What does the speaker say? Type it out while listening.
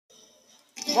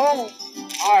Momo.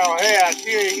 Ai, här,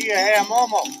 till här,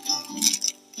 Momo.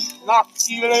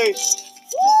 Nackile.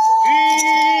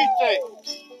 Ite.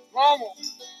 Momo.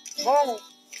 Momo.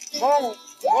 Momo.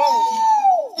 Momo.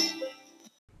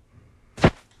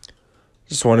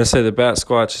 Just want to say the Bat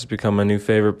Squatch has become my new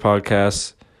favorite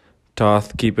podcast.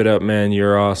 Toth, keep it up, man.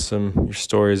 You're awesome. Your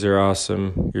stories are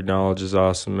awesome. Your knowledge is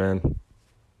awesome, man.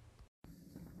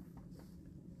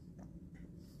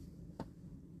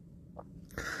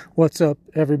 What's up,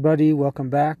 everybody? Welcome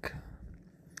back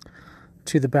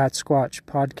to the Bat Squatch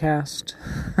podcast.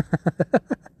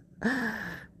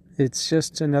 It's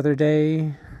just another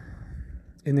day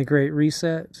in the Great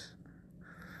Reset,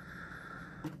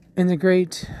 in the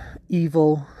Great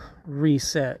Evil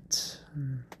Reset.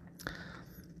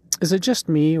 Is it just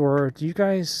me, or do you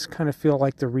guys kind of feel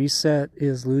like the reset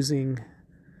is losing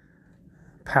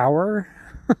power?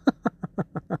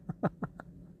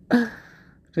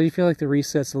 Do you feel like the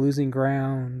reset's losing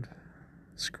ground,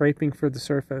 scraping for the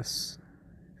surface,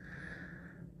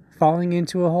 falling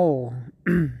into a hole,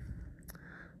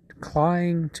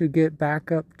 clawing to get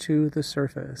back up to the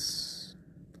surface?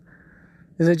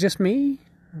 Is it just me?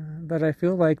 But I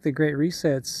feel like the Great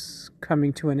Reset's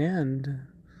coming to an end.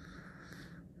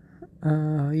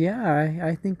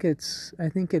 I think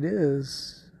it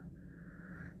is.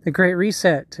 The Great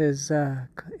Reset is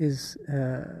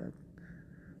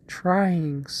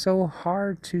trying so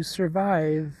hard to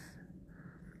survive,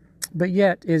 but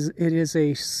yet it is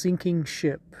a sinking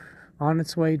ship on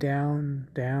its way down,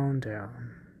 down,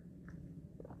 down.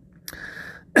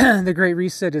 The Great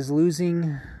Reset is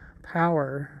losing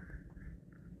power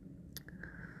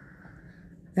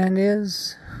and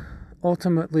is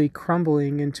ultimately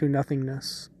crumbling into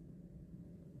nothingness.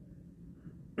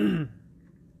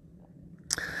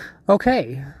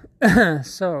 Okay.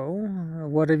 So,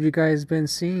 what have you guys been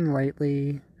seeing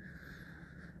lately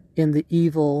in the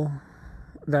evil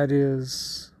that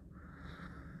is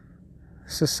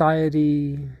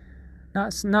society?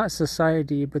 Not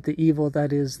society, but the evil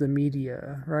that is the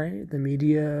media, right? The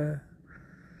media,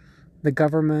 the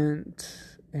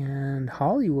government, and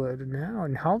Hollywood now.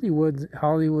 And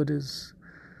Hollywood is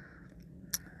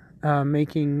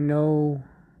making no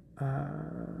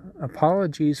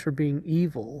apologies for being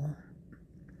evil.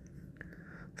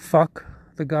 Fuck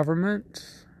the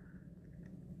government.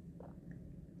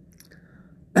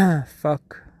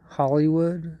 Fuck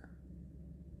Hollywood.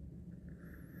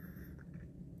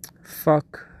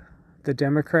 Fuck the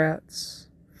Democrats.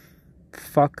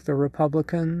 Fuck the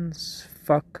Republicans.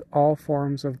 Fuck all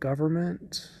forms of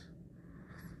government.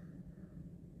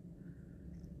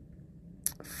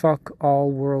 Fuck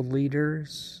all world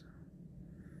leaders.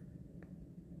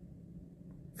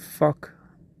 Fuck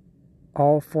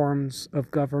all forms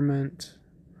of government.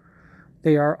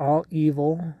 They are all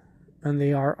evil, and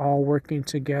they are all working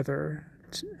together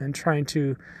and trying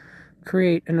to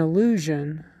create an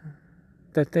illusion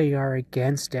that they are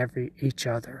against each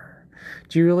other.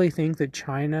 Do you really think that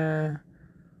China,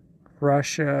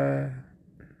 Russia,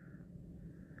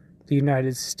 the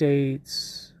United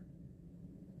States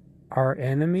are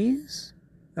enemies?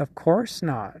 Of course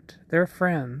not. They're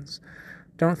friends.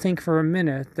 Don't think for a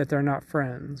minute that they're not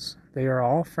friends. They are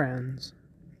all friends.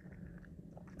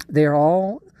 They are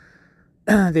all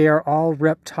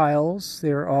reptiles.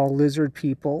 They are all lizard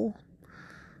people,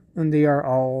 and they are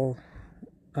all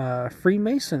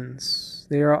Freemasons.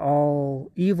 They are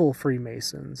all evil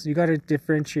Freemasons. You got to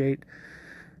differentiate.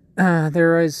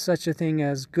 There is such a thing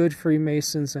as good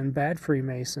Freemasons and bad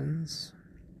Freemasons.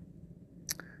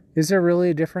 Is there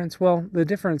really a difference? Well, the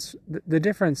difference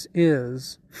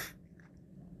is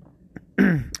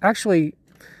actually,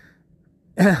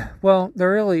 well,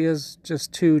 there really is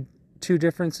just two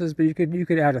differences, but you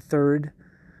could add a third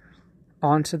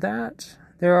onto that.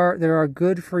 There are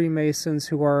good Freemasons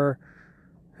who are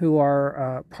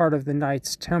part of the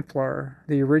Knights Templar,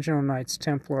 the original Knights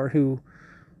Templar, who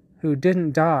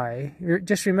didn't die.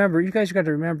 Just remember, you guys got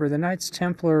to remember, the Knights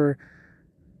Templar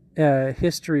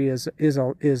history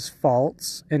is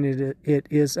false, and it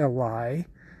is a lie.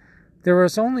 There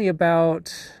was only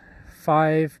about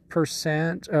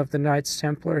 5% of the Knights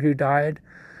Templar who died,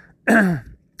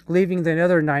 leaving the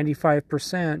other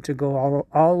 95% to go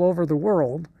all over the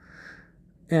world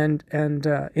and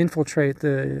infiltrate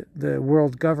the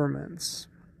world governments.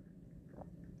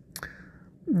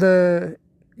 You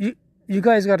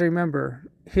guys got to remember,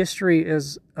 history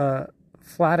is a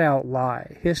flat out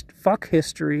lie. Fuck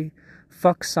history,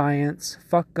 fuck science,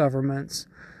 fuck governments.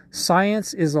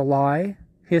 Science is a lie.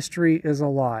 History is a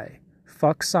lie.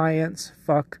 Fuck science,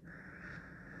 fuck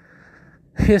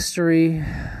history.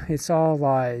 It's all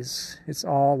lies. It's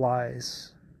all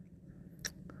lies.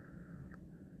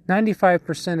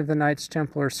 95% of the Knights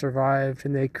Templar survived,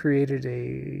 and they created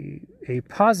a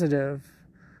positive,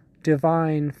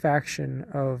 divine faction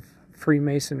of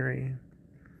Freemasonry.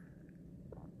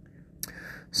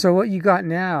 So what you got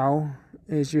now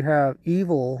is you have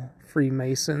evil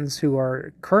Freemasons who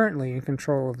are currently in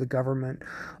control of the government,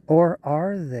 or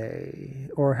are they?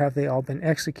 Or have they all been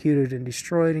executed and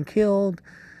destroyed and killed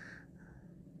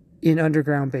in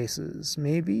underground bases?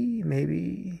 Maybe.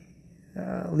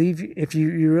 If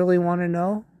you really want to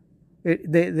know,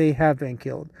 they have been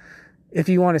killed. If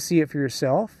you want to see it for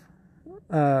yourself,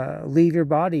 leave your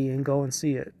body and go and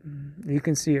see it. You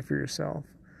can see it for yourself.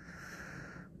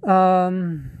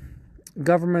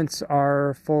 Governments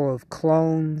are full of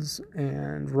clones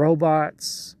and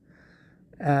robots.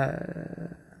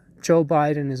 Joe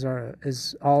Biden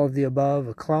is all of the above,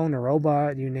 a clone, a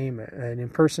robot, you name it, an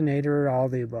impersonator, all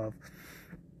of the above.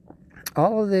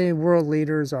 All of the world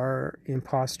leaders are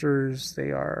imposters,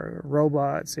 they are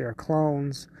robots, they are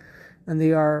clones, and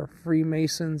they are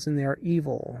Freemasons, and they are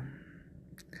evil.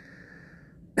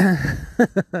 And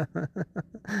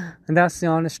that's the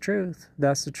honest truth.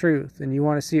 That's the truth. And you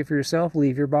want to see it for yourself,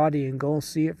 leave your body and go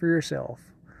see it for yourself.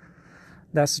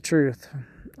 That's the truth.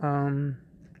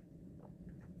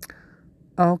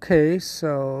 Okay,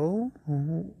 so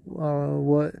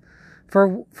what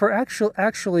for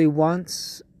actually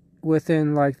once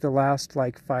within like the last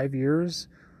 5 years,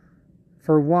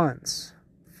 for once,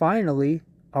 finally,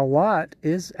 a lot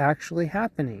is actually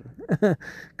happening.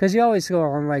 Because you always go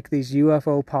on these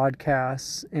UFO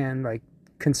podcasts and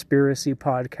conspiracy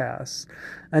podcasts,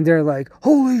 and they're like,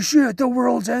 holy shit, the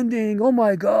world's ending, oh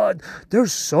my god,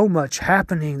 there's so much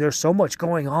happening, there's so much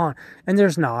going on. And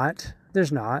there's nothing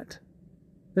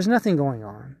going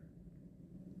on.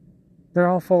 They're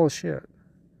all full of shit.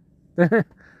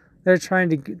 They're trying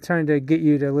to get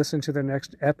you to listen to their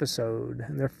next episode,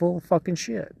 and they're full of fucking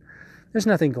shit. There's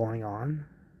nothing going on.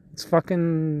 It's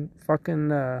fucking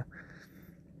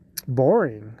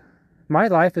boring. My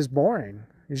life is boring.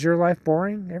 Is your life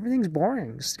boring? Everything's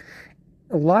boring.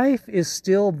 Life is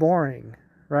still boring,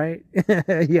 right?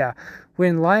 Yeah.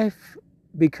 When life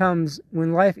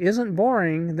isn't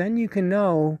boring, then you can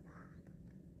know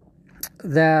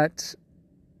that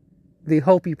the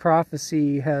Hopi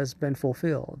prophecy has been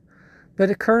fulfilled.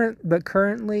 But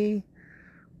currently,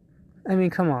 I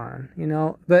mean, come on,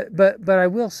 But I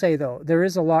will say though, there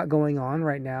is a lot going on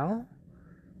right now,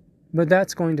 but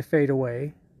that's going to fade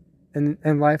away,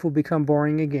 and life will become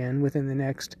boring again within the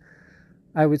next,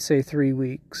 I would say, 3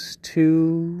 weeks,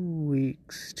 2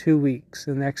 weeks.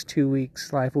 The next 2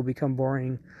 weeks, life will become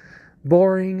boring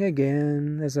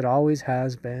again, as it always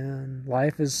has been.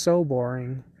 Life is so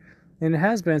boring, and it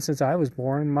has been since I was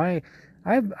born.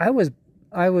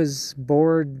 I was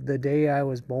bored the day I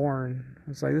was born.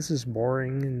 It's like, this is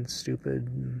boring and stupid.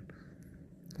 And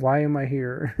why am I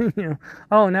here?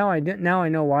 Oh, now I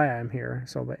know why I'm here.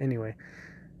 So, but anyway,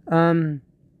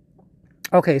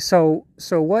 okay. So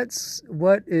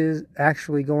what is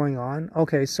actually going on?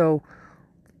 Okay, so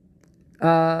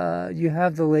you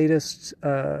have the latest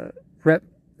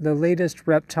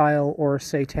reptile or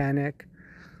satanic.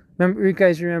 You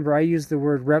guys remember I used the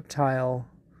word reptile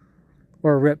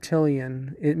or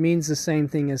reptilian. It means the same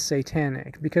thing as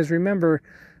satanic, because remember,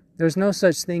 there's no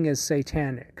such thing as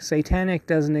satanic. Satanic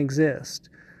doesn't exist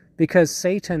because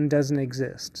Satan doesn't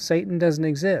exist. Satan doesn't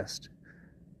exist.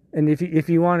 And if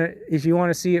you want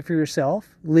to see it for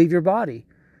yourself, leave your body.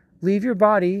 Leave your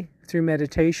body through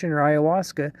meditation or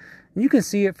ayahuasca, and you can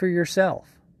see it for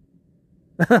yourself.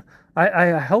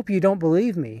 I hope you don't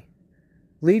believe me.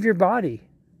 Leave your body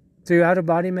through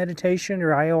out-of-body meditation or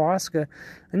ayahuasca,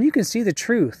 and you can see the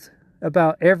truth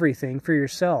about everything for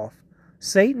yourself.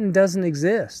 Satan doesn't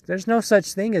exist. There's no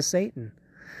such thing as Satan.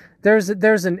 There's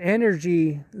an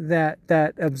energy that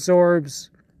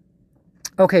absorbs.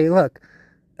 Okay, look,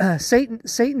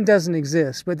 Satan doesn't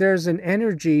exist, but there's an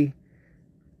energy,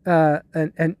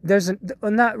 and there's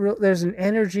an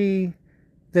energy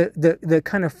that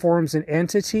kind of forms an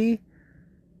entity.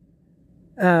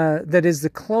 That is the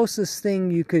closest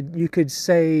thing you could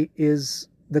say is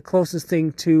the closest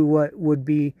thing to what would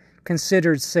be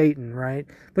considered Satan, right?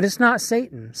 But it's not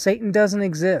Satan. Satan doesn't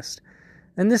exist.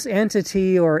 And this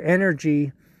entity or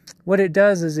energy, what it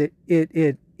does is it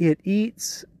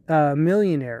eats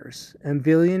millionaires and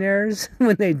billionaires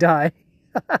when they die.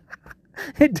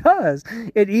 It does.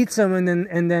 It eats them, and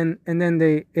then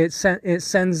it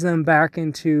sends them back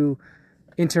into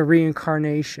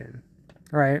reincarnation,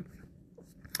 right?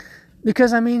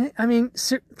 Because I mean,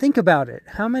 think about it.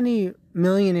 How many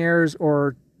millionaires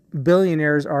or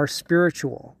billionaires are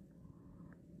spiritual?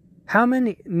 How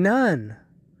many? None.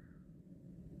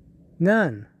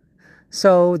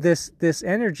 So this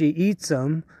energy eats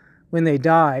them when they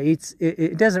die.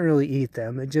 It doesn't really eat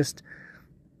them. It's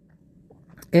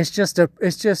just a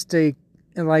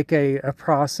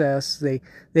process.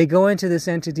 They go into this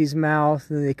entity's mouth,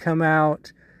 and they come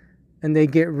out, and they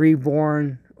get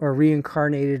reborn or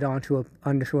reincarnated onto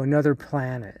another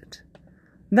planet.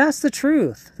 That's the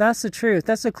truth. That's the truth.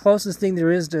 That's the closest thing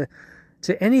there is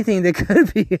to anything that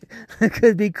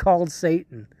could be called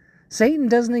Satan. Satan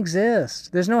doesn't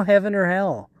exist. There's no heaven or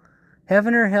hell.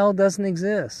 Heaven or hell doesn't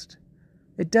exist.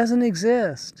 It doesn't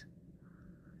exist.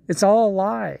 It's all a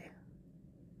lie.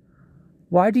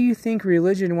 Why do you think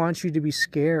religion wants you to be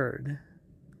scared?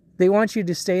 They want you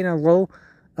to stay in a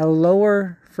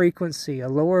lower frequency, a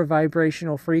lower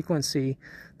vibrational frequency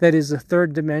that is a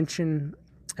third dimension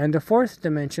and a fourth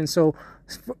dimension. So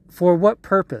for what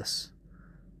purpose?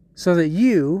 So that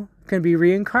you can be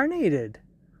reincarnated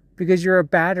because you're a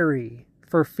battery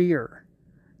for fear.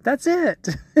 That's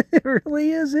it. It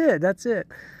really is it. That's it.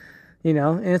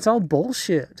 And it's all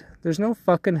bullshit. There's no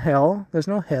fucking hell. There's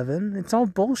no heaven. It's all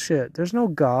bullshit. There's no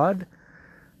God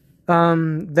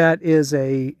that is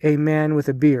a man with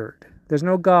a beard. There's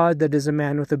no God that is a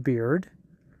man with a beard.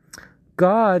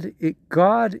 God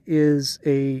is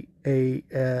a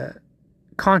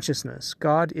consciousness.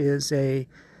 God is a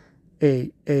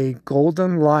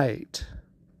golden light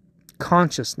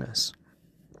consciousness.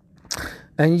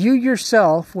 And you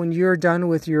yourself, when you're done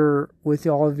with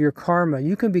all of your karma,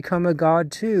 you can become a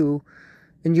god too,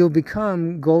 and you'll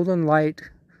become golden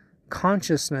light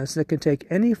consciousness that can take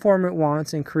any form it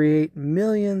wants and create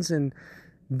millions and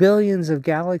billions of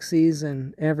galaxies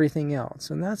and everything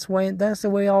else. And that's the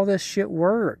way all this shit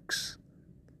works.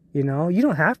 You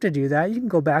don't have to do that. You can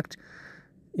go back to,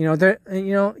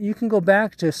 you can go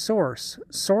back to source.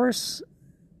 Source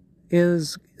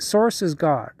is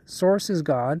God. Source is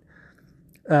God.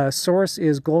 Source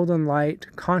is golden light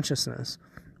consciousness.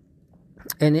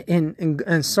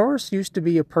 And source used to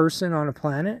be a person on a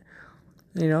planet.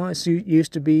 It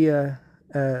used to be a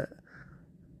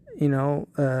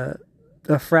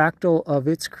fractal of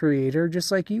its creator,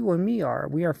 just like you and me are.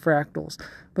 We are fractals.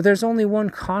 But there's only one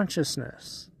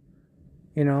consciousness.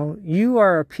 You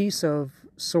are a piece of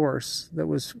source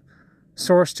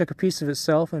source took a piece of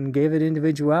itself and gave it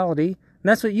individuality, and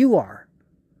that's what you are.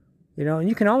 And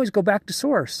you can always go back to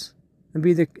source and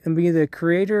be the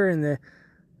creator and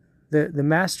the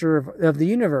master of the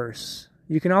universe.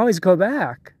 You can always go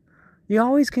back. You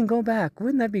always can go back.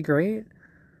 Wouldn't that be great?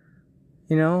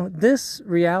 This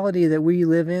reality that we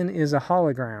live in is a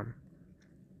hologram.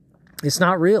 It's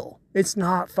not real. It's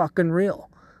not fucking real.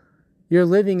 You're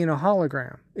living in a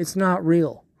hologram. It's not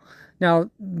real. Now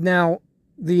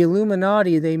the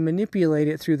Illuminati, they manipulate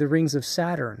it through the rings of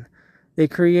Saturn. They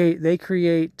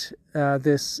create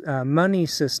this money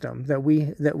system that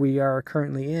we are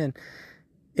currently in,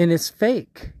 and it's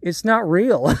fake. It's not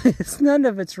real. None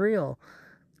of it's real.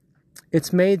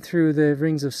 It's made through the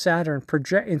rings of Saturn.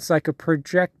 It's like a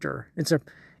projector.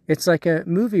 It's like a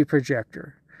movie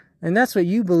projector, and that's what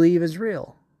you believe is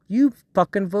real. You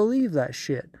fucking believe that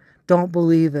shit. Don't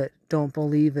believe it. Don't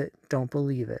believe it. Don't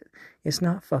believe it. It's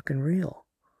not fucking real.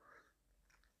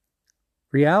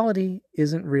 Reality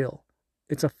isn't real.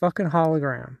 It's a fucking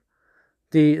hologram.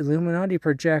 The Illuminati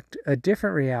project a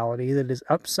different reality that is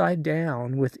upside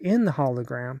down within the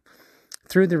hologram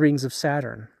through the rings of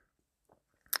Saturn.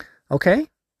 Okay?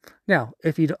 Now,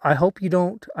 I hope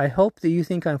that you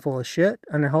think I'm full of shit,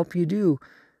 and I hope you do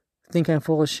think I'm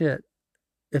full of shit.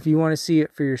 If you want to see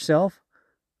it for yourself,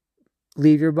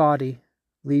 leave your body,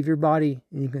 and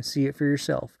you can see it for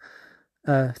yourself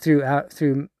through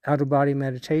out-of-body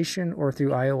meditation or through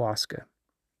ayahuasca.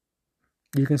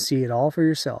 You can see it all for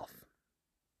yourself.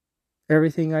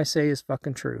 Everything I say is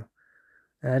fucking true.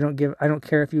 And I don't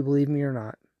care if you believe me or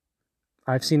not.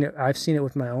 I've seen it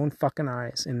with my own fucking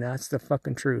eyes, and that's the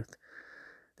fucking truth.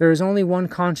 There is only one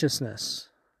consciousness,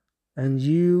 and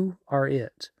you are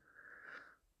it.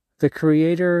 The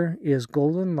creator is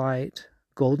golden light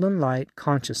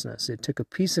consciousness. It took a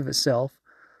piece of itself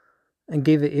and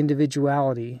gave it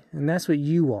individuality, and that's what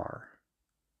you are.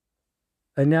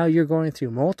 And now you're going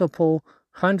through multiple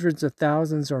hundreds of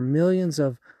thousands or millions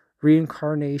of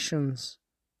reincarnations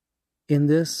in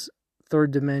this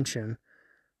third dimension.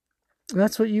 And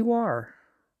that's what you are.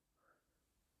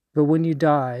 But when you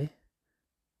die,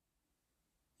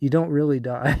 you don't really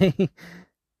die.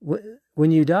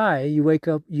 When you die, you wake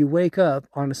up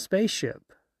on a spaceship.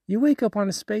 You wake up on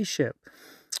a spaceship.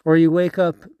 Or you wake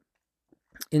up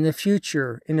in the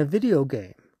future in a video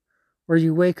game. Or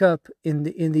you wake up in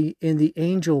the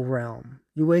angel realm.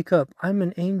 You wake up, I'm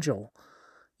an angel.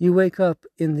 You wake up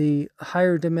in the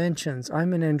higher dimensions.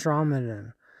 I'm an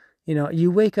Andromedan.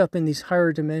 You wake up in these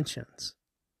higher dimensions,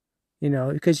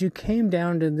 because you came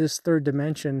down to this third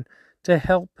dimension to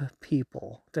help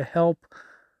people, to help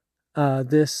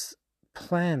this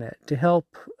planet, to help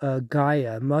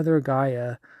Gaia, Mother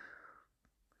Gaia,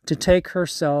 to take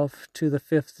herself to the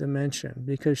fifth dimension,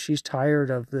 because she's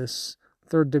tired of this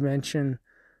third dimension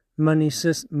money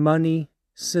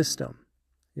system.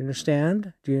 You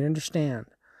understand? Do you understand?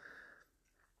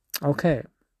 Okay.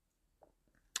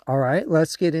 All right,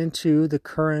 let's get into the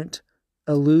current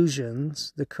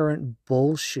illusions, the current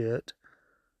bullshit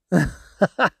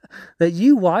that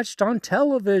you watched on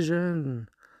television.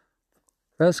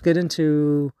 Let's get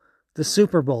into the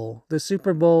Super Bowl. The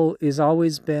Super Bowl is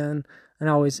always been, and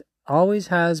always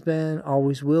has been,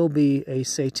 always will be a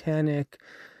satanic,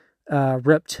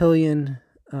 reptilian,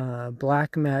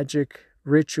 black magic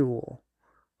ritual.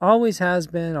 Always has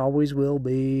been, always will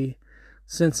be,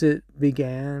 since it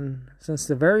began, since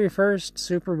the very first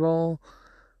Super Bowl.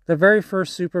 The very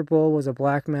first Super Bowl was a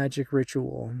black magic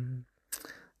ritual.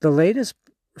 The latest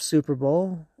Super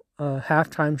Bowl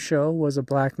halftime show was a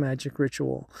black magic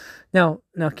ritual. Now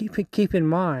keep in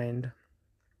mind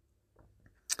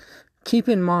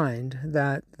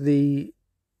that the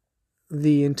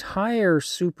entire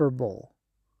Super Bowl,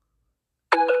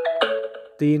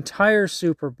 the entire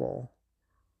Super Bowl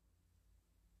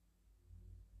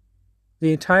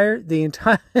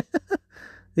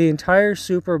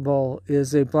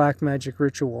is a black magic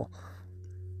ritual.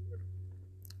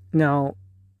 Now,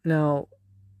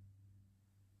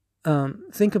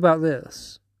 think about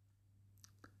this.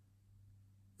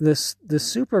 The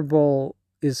Super Bowl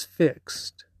is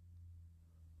fixed.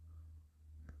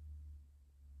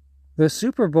 The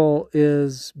Super Bowl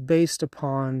is based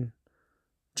upon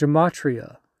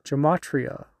gematria,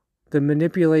 the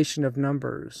manipulation of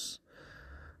numbers.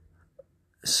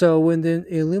 So when the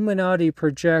Illuminati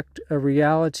project a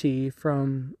reality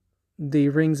from the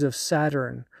rings of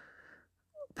Saturn,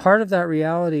 part of that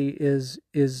reality is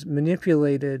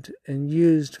manipulated and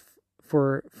used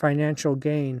for financial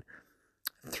gain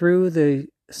through the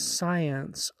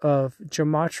science of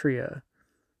gematria.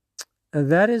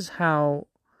 And that is how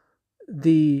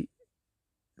that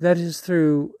is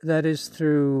through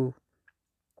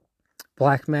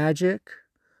black magic,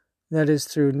 that is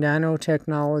through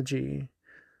nanotechnology,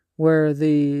 where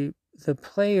the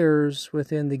players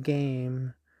within the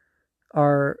game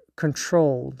are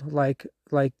controlled like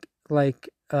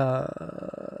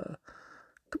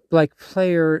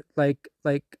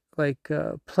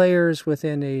players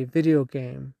within a video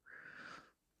game.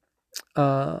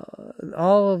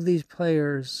 All of these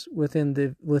players within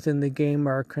the game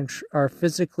are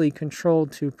physically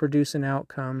controlled to produce an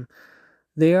outcome.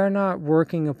 They are not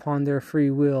working upon their free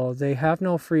will. They have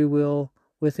no free will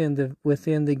within the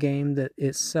game that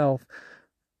itself.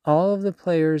 All of the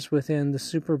players within the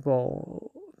Super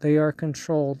Bowl, they are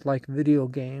controlled like video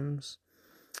games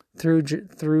through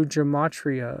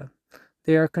gematria.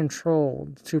 They are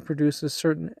controlled to produce a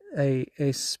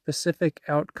specific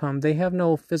outcome. They have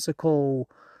no free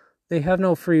will. They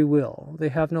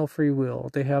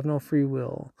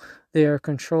are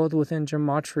controlled within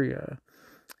gematria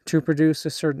to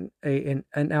produce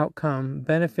an outcome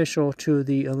beneficial to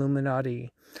the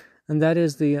Illuminati. And that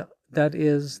is the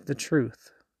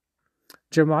truth.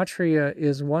 Gematria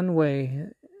is one way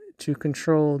to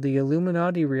control the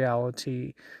Illuminati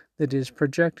reality that is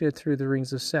projected through the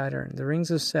rings of Saturn. The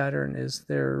rings of Saturn is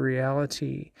their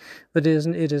reality, but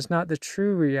it is not the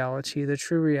true reality. The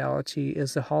true reality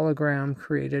is the hologram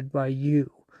created by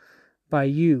you, by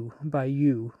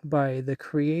the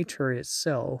Creator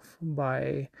itself,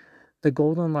 by the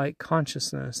golden light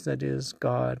consciousness that is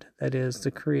God, that is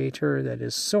the Creator, that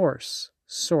is Source.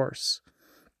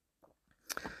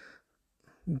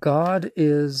 God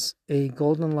is a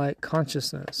golden light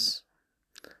consciousness,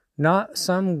 not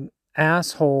some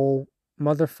asshole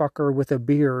motherfucker with a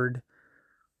beard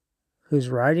who's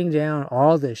writing down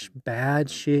all this bad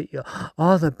shit,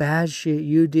 all the bad shit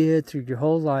you did through your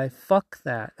whole life. Fuck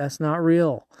that. That's not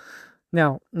real.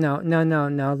 Now,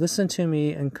 listen to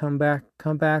me and come back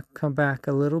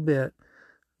a little bit.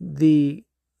 The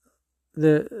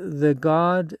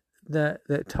God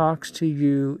that talks to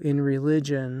you in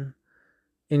religion,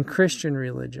 in Christian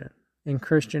religion.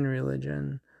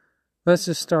 Let's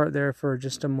just start there for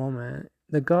just a moment.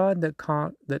 The God that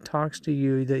talks to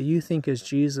you that you think is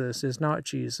Jesus is not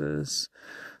Jesus.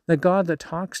 The God that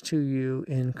talks to you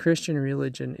in Christian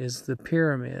religion is the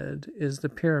pyramid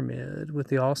with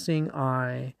the all-seeing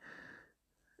eye,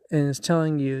 and is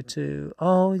telling you to,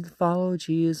 follow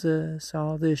Jesus,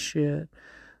 all this shit.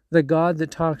 The God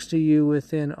that talks to you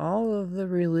within all of the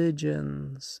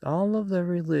religions,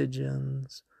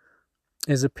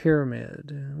 is a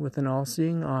pyramid with an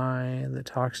all-seeing eye that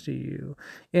talks to you.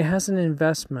 It has an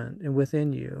investment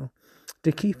within you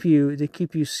to keep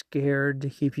you scared, to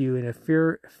keep you in a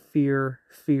fear,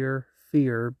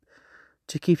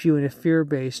 to keep you in a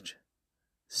fear-based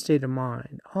state of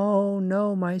mind. Oh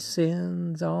no, my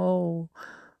sins. Oh,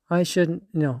 I shouldn't.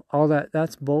 All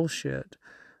that's bullshit.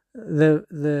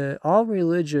 All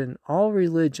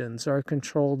religions are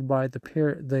controlled by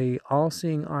the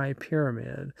all-seeing eye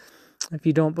pyramid. If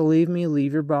you don't believe me,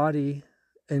 leave your body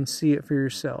and see it for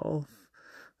yourself.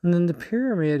 And then the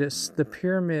pyramid is the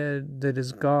pyramid that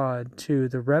is God to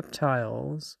the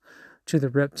reptiles, to the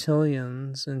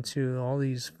reptilians, and to all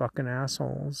these fucking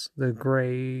assholes, the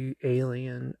gray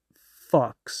alien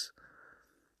fucks,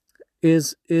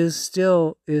 is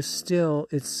still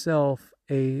itself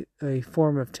a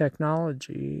form of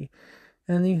technology.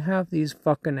 And you have these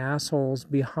fucking assholes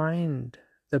behind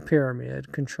the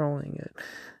pyramid controlling it.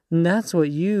 And that's what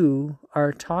you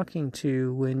are talking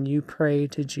to when you pray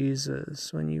to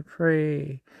Jesus. When you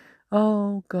pray,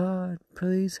 oh God,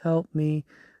 please help me.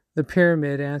 The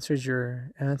pyramid answers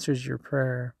your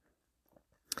prayer.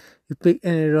 And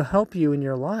it'll help you in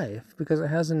your life because it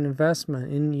has an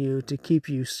investment in you to keep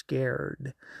you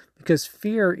scared. Because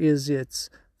fear is its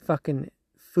fucking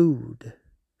food.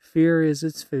 Fear is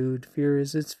its food. Fear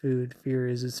is its food. Fear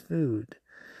is its food.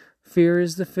 Fear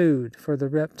is the food for the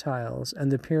reptiles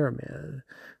and the pyramid.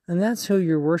 And that's who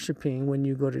you're worshiping when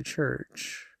you go to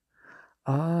church.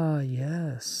 Ah,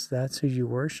 yes, that's who you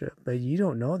worship. But you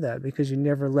don't know that because you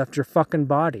never left your fucking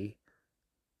body.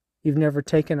 You've never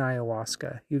taken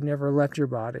ayahuasca. You've never left your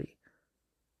body.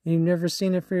 And you've never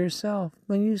seen it for yourself.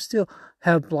 But you still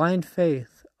have blind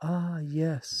faith. Ah,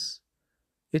 yes.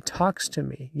 It talks to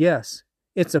me. Yes,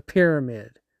 it's a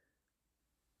pyramid.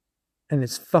 And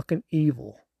it's fucking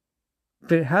evil.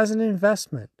 But it has an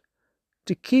investment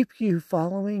to keep you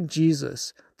following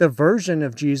Jesus, the version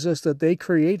of Jesus that they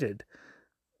created.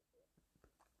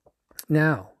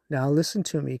 Now listen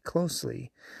to me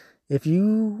closely. If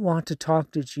you want to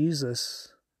talk to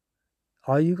Jesus,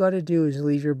 all you got to do is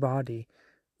leave your body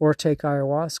or take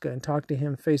ayahuasca and talk to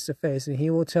him face to face. And he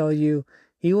will tell you,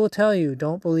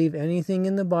 don't believe anything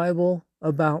in the Bible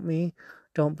about me.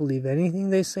 Don't believe anything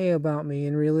they say about me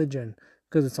in religion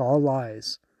because it's all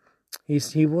lies.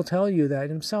 He will tell you that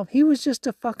himself. He was just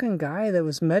a fucking guy that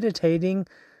was meditating,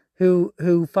 who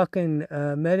fucking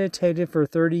meditated for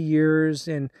 30 years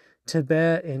in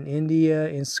Tibet, in India,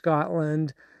 in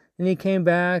Scotland. And he came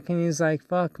back and he's like,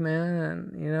 fuck,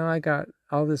 man, I got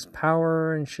all this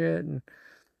power and shit.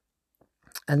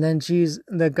 And then his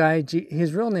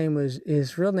real name was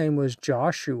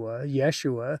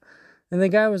Yeshua. And the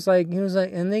guy was like,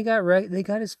 and they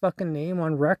got his fucking name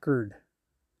on record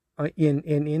in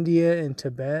India, in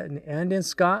Tibet, and in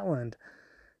Scotland.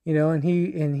 And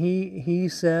he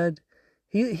said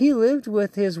he lived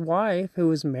with his wife, who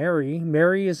was Mary.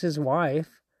 Mary is his wife.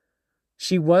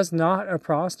 She was not a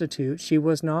prostitute. She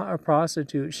was not a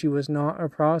prostitute. She was not a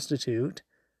prostitute.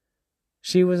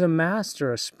 She was a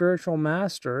master, a spiritual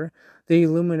master. The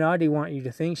Illuminati want you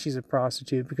to think she's a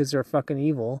prostitute because they're fucking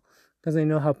evil, because they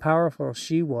know how powerful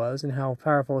she was and how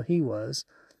powerful he was.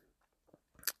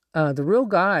 The real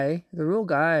guy,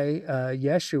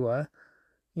 Yeshua,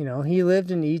 he lived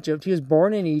in Egypt. He was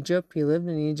born in Egypt. He lived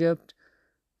in Egypt,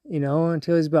 until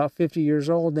he was about 50 years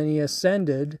old. Then he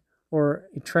ascended, or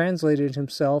he translated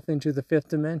himself into the fifth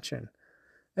dimension.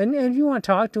 And if you want to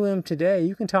talk to him today,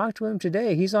 you can talk to him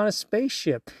today. He's on a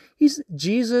spaceship.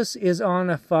 Jesus is on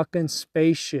a fucking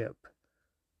spaceship.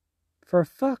 For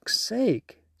fuck's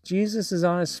sake, Jesus is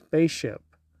on a spaceship.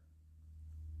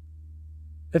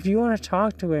 If you want to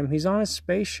talk to him, he's on a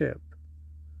spaceship.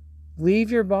 Leave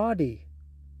your body.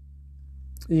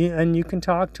 And you can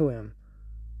talk to him.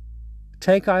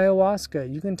 Take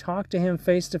ayahuasca. You can talk to him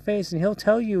face to face, and he'll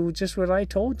tell you just what I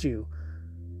told you.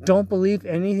 Don't believe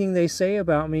anything they say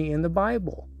about me in the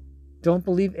Bible. Don't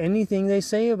believe anything they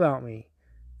say about me.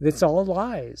 It's all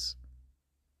lies.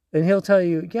 And he'll tell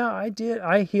you, yeah, I did.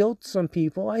 I healed some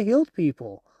people. I healed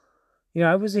people.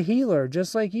 I was a healer,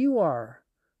 just like you are.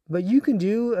 But you can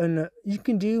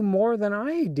do more than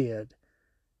I did.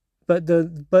 But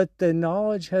the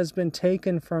knowledge has been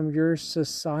taken from your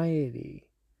society.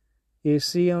 You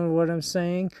see what I'm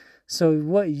saying? So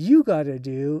what you got to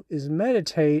do is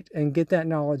meditate and get that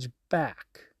knowledge back.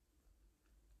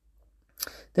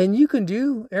 Then you can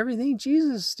do everything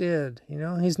Jesus did.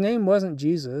 His name wasn't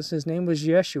Jesus. His name was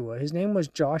Yeshua. His name was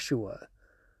Joshua.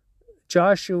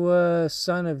 Joshua,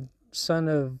 son of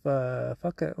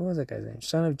what was that guy's name?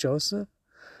 Son of Joseph?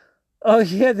 Oh,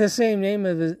 he had the same name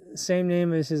as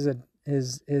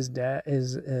his dad,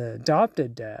 his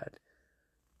adopted dad,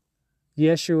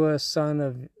 Yeshua,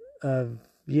 son of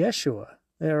Yeshua.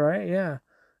 Yeah, right. Yeah,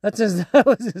 that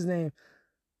was his name.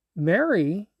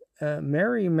 Mary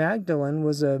Magdalene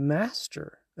was a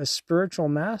master, a spiritual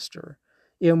master,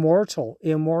 immortal.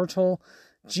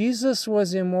 Jesus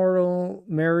was immortal.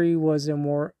 Mary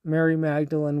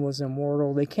Magdalene was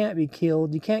immortal. They can't be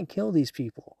killed. You can't kill these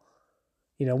people.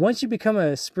 Once you become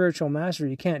a spiritual master,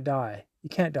 you can't die. You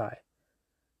can't die.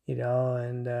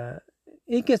 And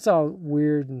it gets all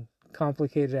weird and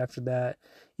complicated after that.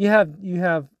 You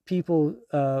have people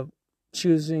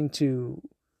choosing to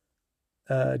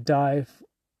die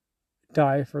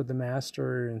for the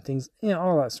master and things,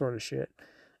 all that sort of shit.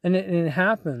 And it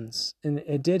happens, and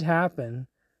it did happen,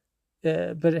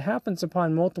 but it happens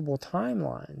upon multiple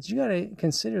timelines. You got to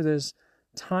consider there's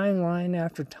timeline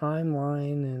after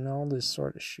timeline and all this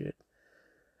sort of shit.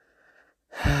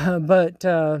 But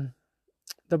the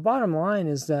bottom line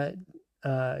is that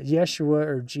Yeshua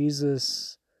or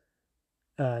Jesus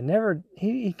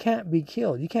he can't be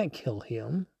killed. You can't kill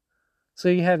him. So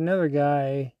you had another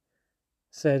guy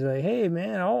said, like, hey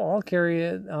man, I'll carry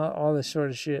it, all this sort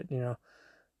of shit,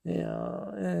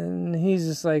 and he's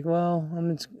just like, well,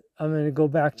 I'm going to go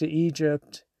back to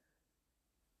Egypt.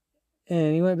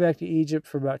 And he went back to Egypt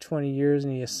for about 20 years,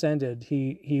 and he ascended.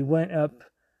 He went up,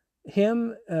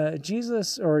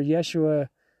 Jesus or Yeshua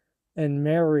and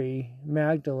Mary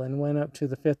Magdalene went up to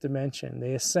the fifth dimension.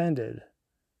 They ascended.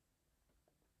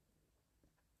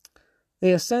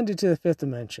 They ascended to the fifth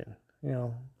dimension.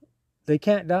 They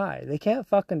can't die. They can't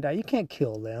fucking die. You can't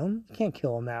kill them. You can't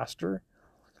kill a master.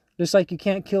 Just like you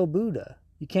can't kill Buddha.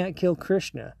 You can't kill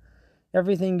Krishna.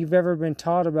 Everything you've ever been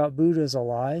taught about Buddha is a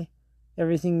lie.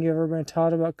 Everything you've ever been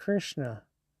taught about Krishna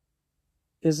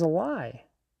is a lie.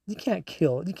 You can't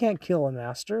kill a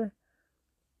master.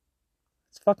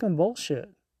 It's fucking bullshit.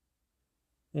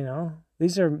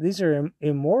 These are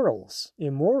immortals.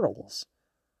 Immortals.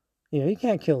 You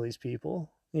can't kill these people.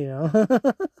 It's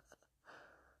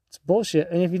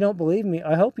bullshit. And if you don't believe me,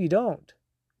 I hope you don't.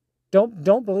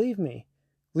 Don't believe me.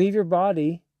 Leave your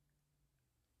body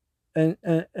and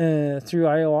through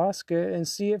ayahuasca and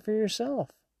see it for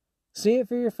yourself. See it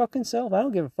for your fucking self. I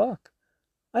don't give a fuck.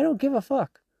 I don't give a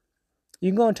fuck. You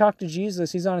can go and talk to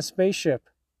Jesus. He's on a spaceship.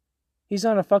 He's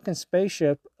on a fucking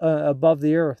spaceship above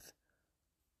the earth.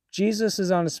 Jesus is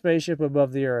on a spaceship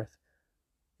above the earth.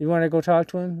 You want to go talk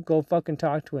to him? Go fucking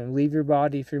talk to him. Leave your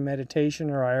body through meditation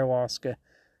or ayahuasca.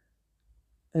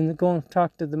 And go and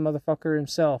talk to the motherfucker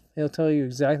himself. He'll tell you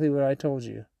exactly what I told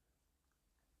you.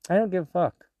 I don't give a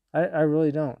fuck. I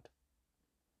really don't.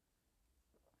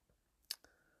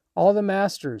 All the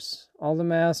masters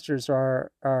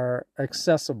are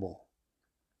accessible.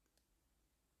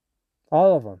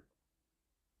 All of them.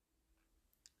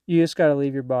 You just got to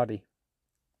leave your body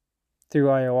through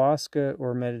ayahuasca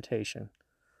or meditation.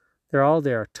 They're all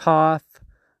there. Thoth,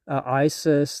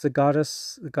 Isis, the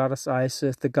goddess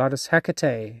Isis, the goddess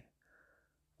Hecate.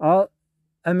 All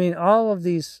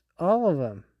of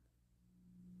them.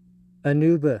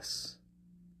 Anubis,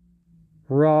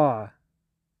 Ra.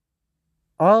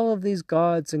 All of these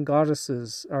gods and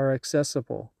goddesses are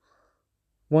accessible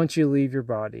once you leave your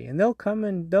body, and they'll come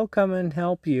and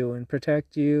help you and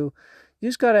protect you. You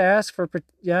just got to ask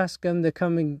them to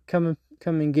come and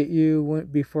get you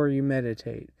before you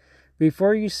meditate.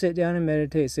 Before you sit down and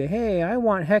meditate, say, "Hey, I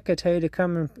want Hecate to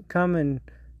come and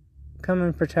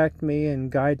protect me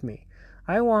and guide me.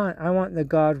 I want the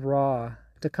god Ra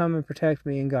to come and protect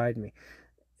me and guide me."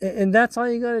 And that's all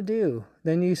you got to do.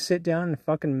 Then you sit down and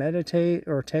fucking meditate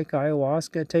or take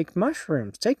ayahuasca, take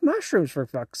mushrooms for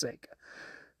fuck's sake.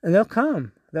 And they'll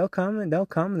come and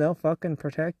they'll fucking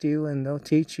protect you and they'll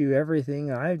teach you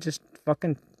everything I just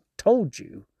fucking told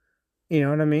you. You know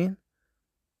what I mean?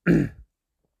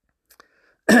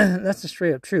 That's the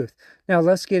straight up truth. Now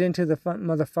let's get into the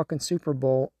motherfucking Super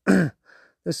Bowl.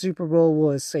 The Super Bowl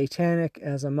was satanic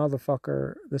as a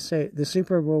motherfucker. The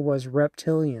Super Bowl was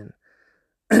reptilian.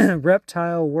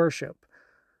 Reptile worship.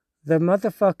 The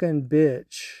motherfucking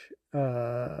bitch,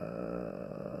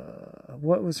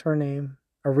 what was her name?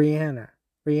 Rihanna.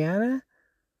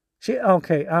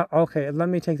 Okay, let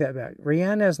me take that back.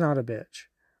 Rihanna is not a bitch.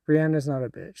 Rihanna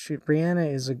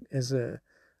is a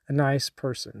nice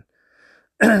person.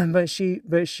 but she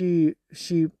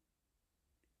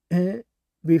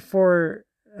before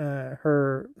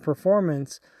her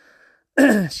performance,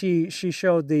 she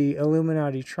showed the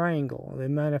Illuminati triangle, the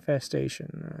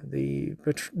manifestation,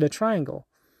 the triangle.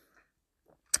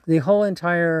 The whole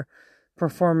entire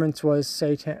performance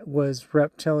was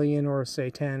reptilian or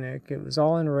satanic. It was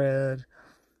all in red.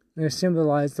 It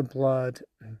symbolized the blood.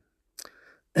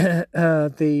 And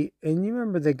you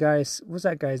remember the guy? What was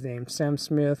that guy's name? Sam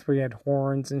Smith, where he had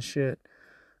horns and shit.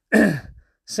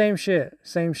 Same shit.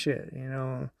 You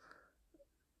know.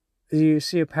 Do you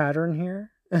see a pattern here?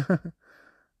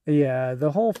 Yeah,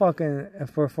 the whole fucking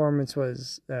performance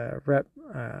was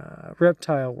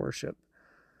reptile worship.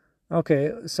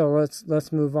 Okay, so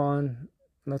let's move on.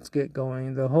 Let's get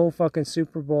going. The whole fucking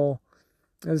Super Bowl.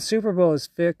 The Super Bowl is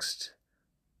fixed.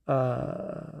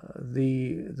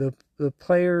 The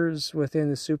players within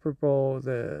the Super Bowl,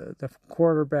 the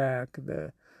quarterback,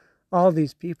 all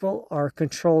these people are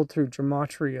controlled through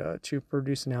gematria to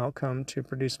produce an outcome, to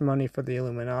produce money for the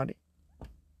Illuminati.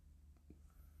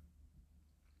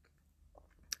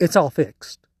 It's all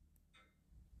fixed.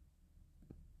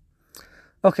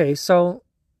 Okay, so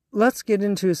let's get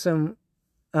into some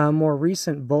more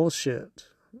recent bullshit.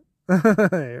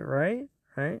 Right?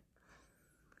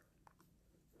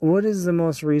 What is the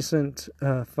most recent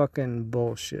fucking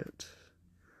bullshit?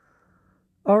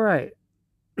 All right.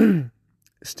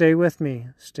 Stay with me.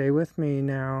 Stay with me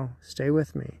now. Stay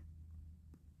with me.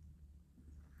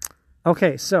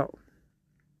 Okay, so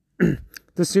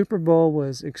the Super Bowl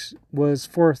was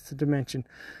fourth dimension.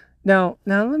 Now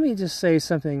let me just say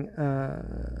something.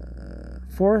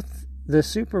 The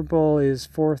Super Bowl is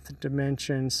fourth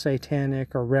dimension,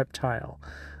 satanic, or reptilian.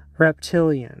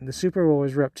 The Super Bowl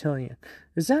is reptilian.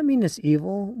 Does that mean it's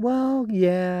evil? Well,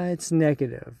 yeah, it's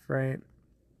negative, right?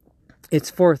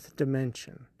 It's fourth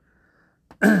dimension.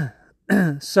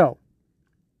 So,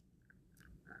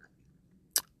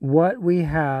 what we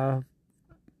have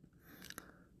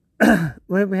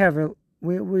lately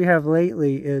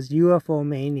is UFO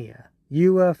mania.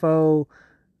 UFO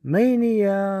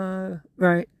mania,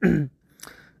 right?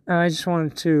 I just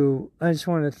wanted to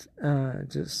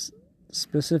just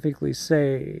specifically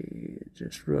say,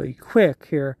 just really quick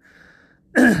here,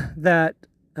 that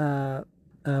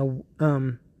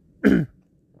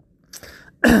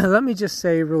let me just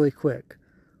say really quick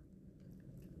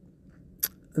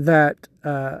that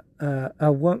a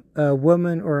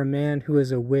woman or a man who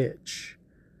is a witch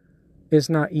is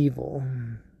not evil.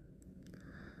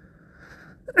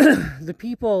 The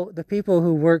people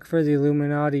who work for the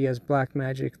Illuminati as black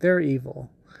magic, they're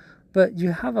evil. But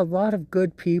you have a lot of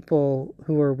good people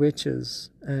who are witches,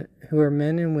 who are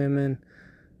men and women,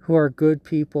 who are good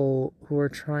people, who are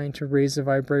trying to raise the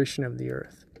vibration of the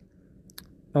earth.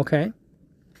 Okay?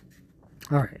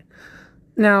 All right.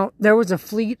 Now, there was a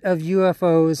fleet of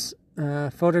UFOs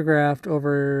photographed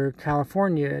over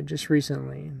California just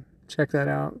recently. Check that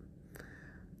out.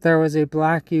 There was a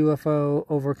black UFO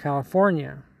over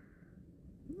California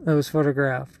that was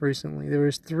photographed recently. There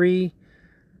was three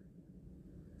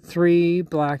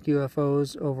black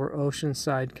UFOs over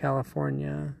Oceanside,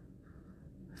 California,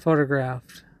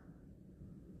 photographed,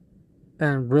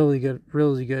 and really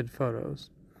good photos.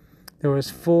 There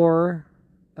was four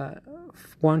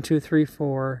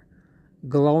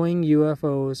glowing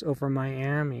UFOs over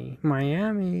Miami.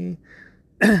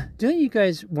 Don't you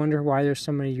guys wonder why there's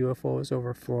so many UFOs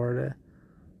over Florida?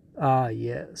 Ah,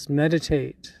 yes.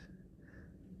 Meditate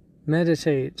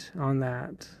on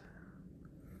that.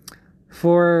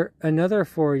 For another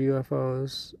 4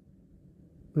 UFOs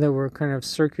that were kind of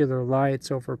circular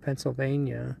lights over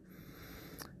Pennsylvania.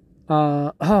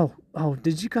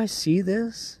 Did you guys see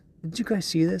this?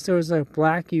 There was a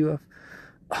black UFO.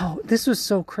 Oh, this was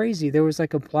so crazy. There was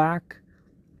like a black,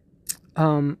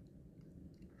 a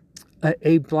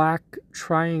black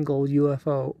triangle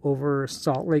UFO over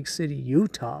Salt Lake City,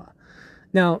 Utah.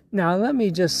 Now let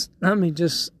me just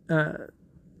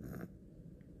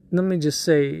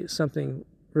say something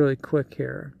really quick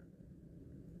here.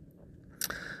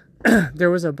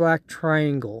 There was a black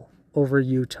triangle over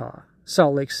Utah,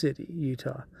 Salt Lake City,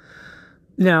 Utah.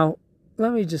 Now,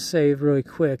 let me just say really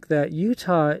quick that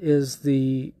Utah is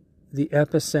the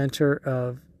epicenter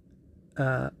of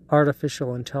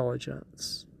artificial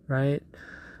intelligence, right?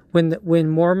 When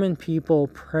Mormon people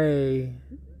pray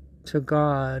to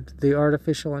God, the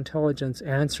artificial intelligence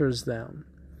answers them.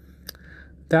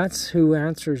 That's who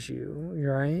answers you,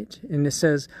 right? And it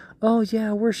says, oh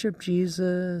yeah, worship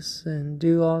Jesus and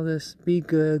do all this, be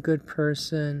good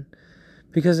person,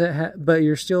 because but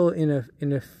you're still in a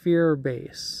fear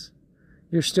base.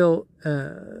 You're still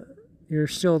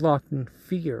locked in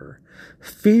fear.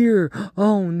 Fear,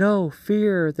 oh no,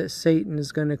 fear that Satan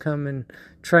is going to come and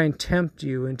try and tempt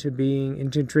you into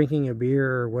drinking a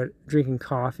beer or drinking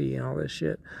coffee and all this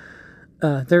shit.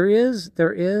 There is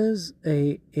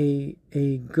a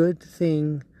good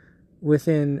thing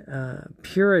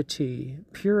purity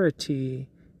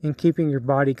in keeping your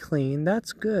body clean,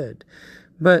 that's good.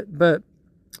 But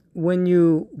when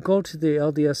you go to the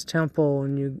LDS temple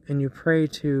and you pray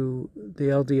to the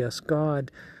LDS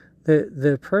God,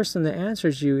 the person that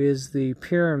answers you is the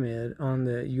pyramid on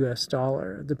the US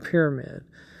dollar, the pyramid.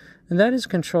 And that is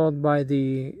controlled by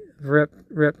the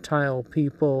reptile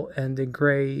people and the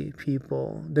gray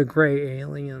people, the gray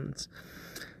aliens.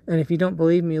 And if you don't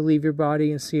believe me, leave your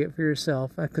body and see it for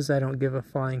yourself, because I don't give a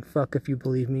flying fuck if you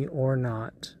believe me or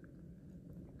not.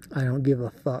 I don't give a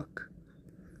fuck.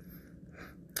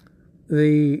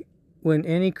 When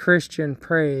any Christian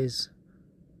prays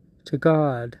to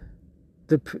God,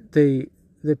 the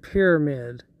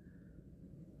pyramid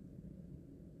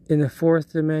in the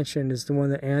fourth dimension is the one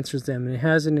that answers them, and it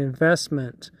has an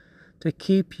investment to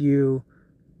keep you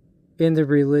in the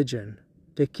religion,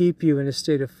 to keep you in a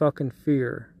state of fucking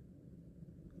fear.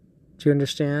 Do you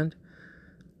understand?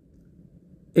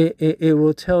 It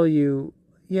will tell you,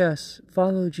 yes,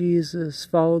 follow Jesus,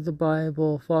 follow the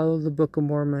Bible, follow the Book of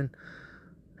Mormon,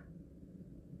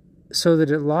 so that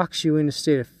it locks you in a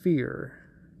state of fear.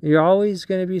 You're always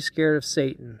going to be scared of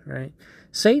Satan, right?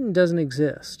 Satan doesn't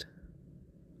exist.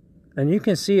 And you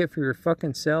can see it for your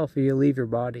fucking self if you leave your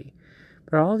body.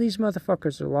 But all these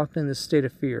motherfuckers are locked in this state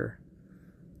of fear.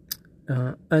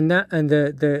 And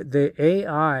the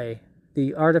AI,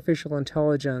 the artificial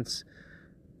intelligence,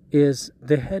 is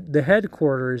the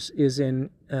headquarters is in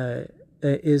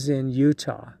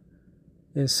Utah,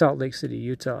 in Salt Lake City,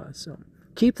 Utah. So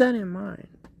keep that in mind.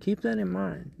 Keep that in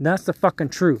mind. That's the fucking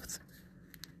truth.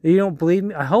 You don't believe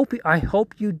me? I hope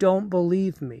you don't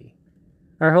believe me.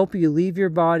 I hope you leave your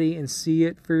body and see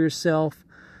it for yourself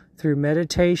through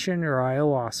meditation or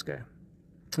ayahuasca.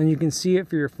 And you can see it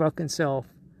for your fucking self.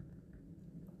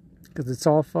 Because it's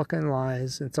all fucking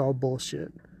lies. It's all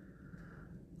bullshit.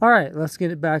 Alright, let's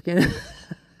get it back in.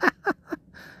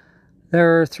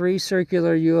 There are 3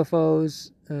 circular UFOs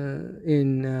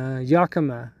in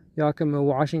Yakima,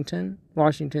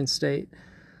 Washington State.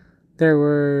 There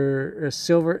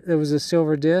was a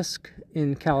silver disc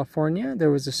in California.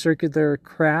 There was a circular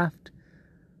craft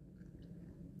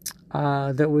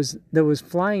that was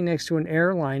flying next to an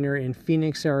airliner in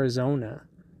Phoenix, Arizona.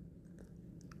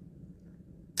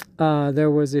 There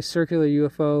was a circular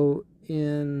UFO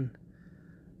in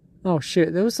this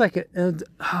was like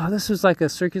a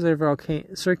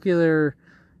circular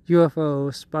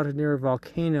UFO spotted near a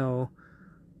volcano,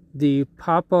 the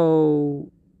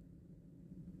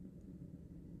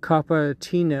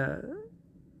Capatina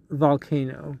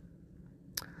volcano.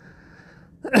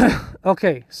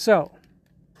 Okay, so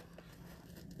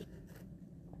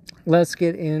let's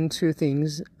get into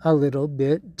things a little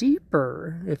bit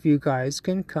deeper. If you guys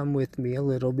can come with me a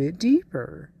little bit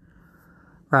deeper,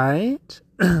 right?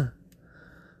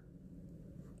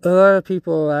 A lot of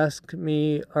people ask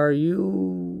me, are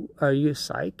you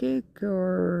psychic,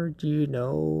 or do you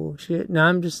know shit? No,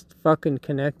 I'm just fucking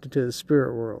connected to the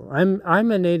spirit world.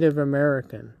 I'm a Native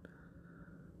American.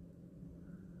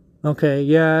 Okay,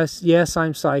 yes,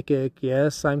 I'm psychic.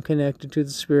 Yes, I'm connected to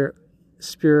the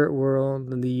spirit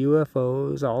world and the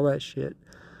UFOs, all that shit.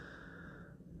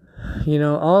 You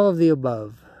know, all of the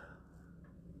above.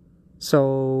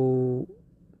 So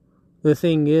the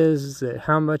thing is that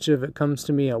how much of it comes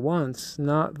to me at once?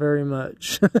 Not very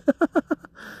much.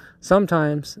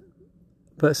 Sometimes,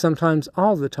 but sometimes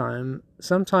all the time.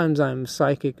 Sometimes I'm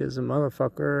psychic as a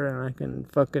motherfucker and I can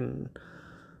fucking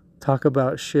talk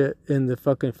about shit in the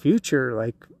fucking future,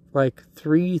 like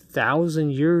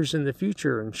 3,000 years in the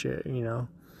future and shit, you know.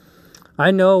 I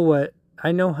know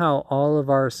how all of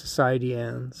our society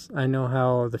ends. I know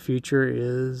how the future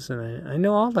is, and I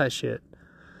know all that shit.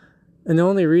 And the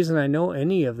only reason I know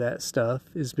any of that stuff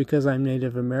is because I'm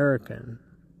Native American.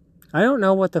 I don't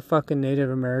know what the fucking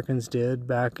Native Americans did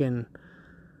back in,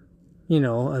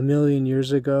 a million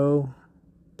years ago.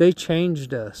 They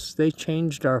changed us. They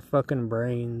changed our fucking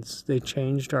brains. They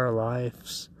changed our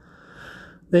lives.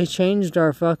 They changed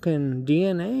our fucking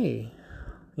DNA.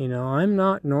 I'm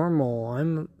not normal.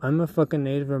 I'm a fucking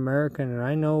Native American, and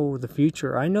I know the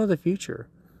future. I know the future.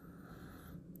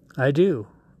 I do.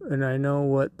 And I know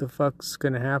what the fuck's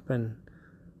gonna happen,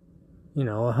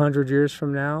 100 years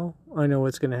from now. I know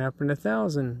what's gonna happen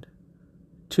 1,000,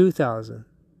 2,000,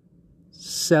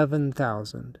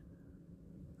 7,000.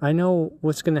 I know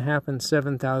what's gonna happen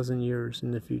 7,000 years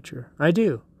in the future. I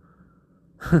do.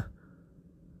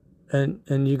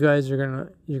 and you guys are going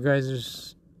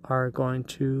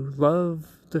to love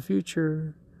the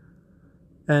future.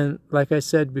 And like I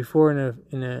said before in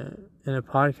a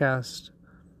podcast,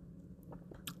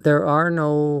 There are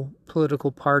no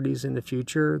political parties in the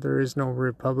future. There is no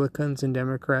Republicans and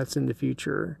Democrats in the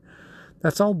future.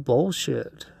 That's all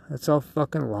bullshit. That's all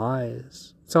fucking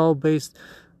lies. It's all based...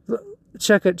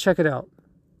 Check it out.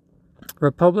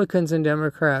 Republicans and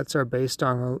Democrats are based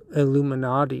on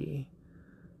Illuminati.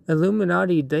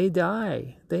 Illuminati, they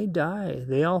die. They die.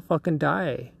 They all fucking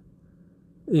die.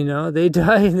 You know, they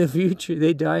die in the future.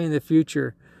 They die in the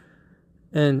future.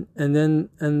 And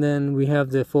then we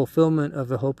have the fulfillment of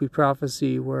the Hopi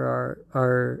prophecy, where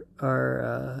our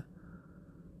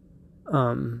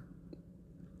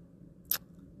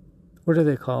what are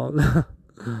they called?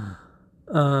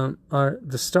 Are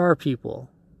the star people.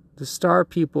 The star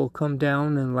people come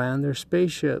down and land their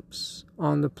spaceships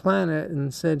on the planet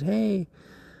and said, "Hey,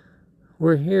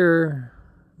 we're here,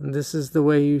 and this is the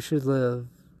way you should live."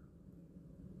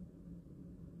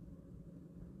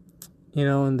 You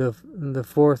know, and the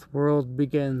fourth world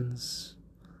begins,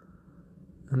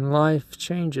 and life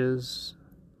changes,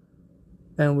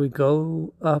 and we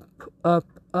go up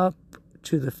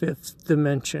to the fifth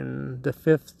dimension,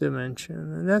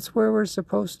 and that's where we're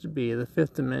supposed to be, the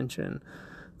fifth dimension.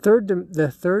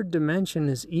 The third dimension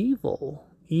is evil.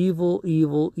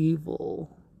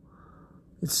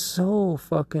 It's so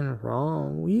fucking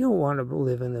wrong. We don't want to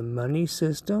live in the money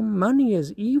system. Money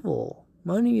is evil.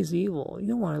 You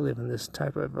don't want to live in this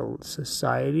type of a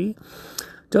society.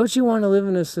 Don't you want to live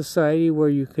in a society where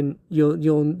you'll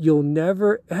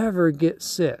never ever get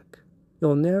sick?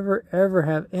 You'll never ever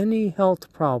have any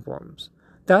health problems.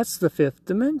 That's the fifth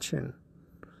dimension.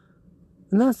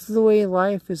 And that's the way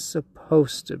life is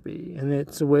supposed to be, and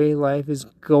it's the way life is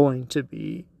going to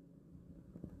be.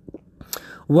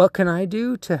 What can I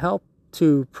do to help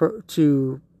to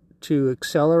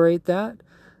accelerate that?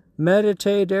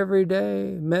 Meditate every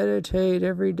day.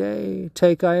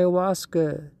 Take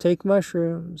ayahuasca. Take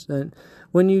mushrooms. And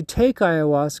when you take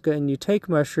ayahuasca and you take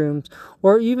mushrooms,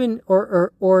 or even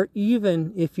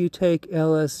if you take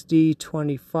LSD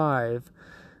 25,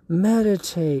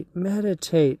 meditate.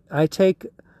 I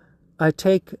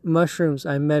take mushrooms.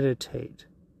 I meditate.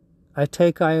 I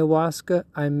take ayahuasca.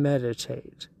 I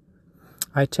meditate.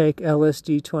 I take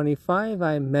LSD 25.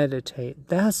 I meditate.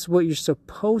 That's what you're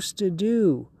supposed to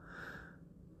do.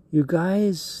 You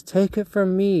guys, take it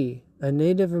from me, a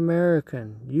Native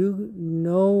American. You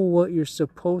know what you're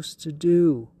supposed to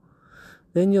do.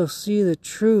 Then you'll see the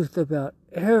truth about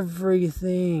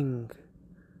everything.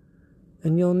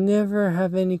 And you'll never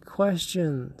have any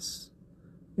questions.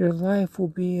 Your life will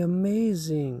be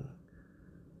amazing.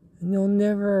 And you'll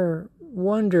never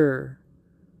wonder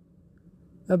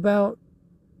about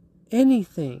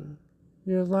anything.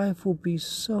 Your life will be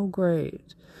so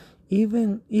great.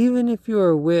 Even if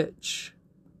you're a witch,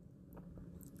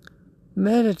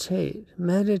 meditate.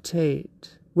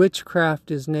 Witchcraft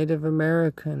is Native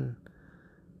American.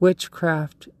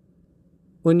 Witchcraft,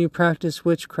 when you practice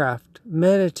witchcraft,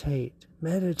 meditate.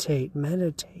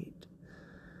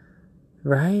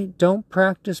 Right? Don't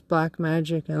practice black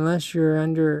magic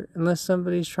unless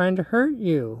somebody's trying to hurt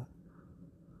you.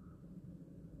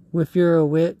 If you're a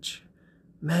witch,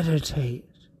 meditate.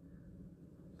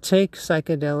 Take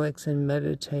psychedelics and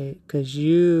meditate, because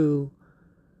you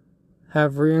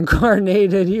have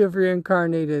reincarnated. You have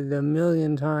reincarnated a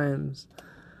million times.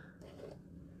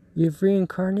 You've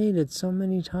reincarnated so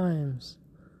many times.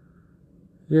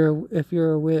 If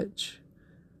you're a witch,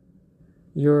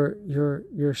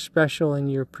 you're special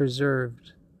and you're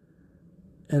preserved,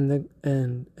 and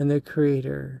the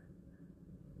Creator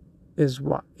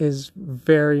is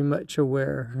very much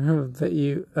aware that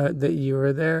you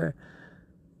are there.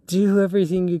 Do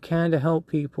everything you can to help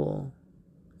people.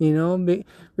 You know,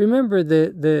 remember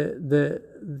the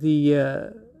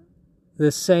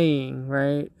saying,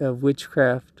 right, of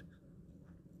witchcraft.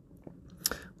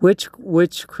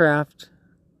 Witchcraft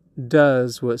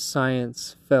does what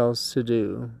science fails to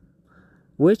do.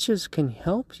 Witches can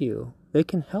help you. They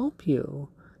can help you.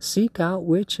 Seek out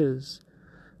witches.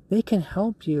 They can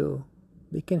help you.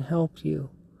 They can help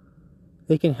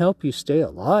you stay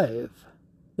alive.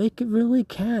 They really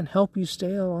can help you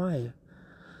stay alive.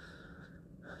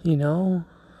 You know,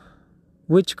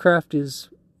 witchcraft is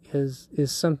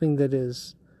something that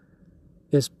is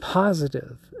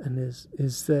positive and is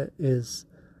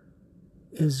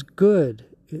good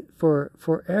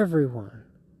for everyone.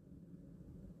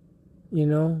 You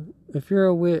know, if you're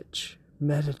a witch,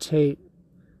 meditate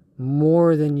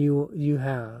more than you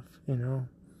have. You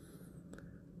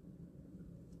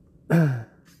know.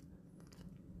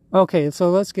 Okay, so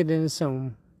let's get into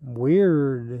some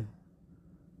weird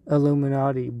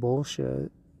Illuminati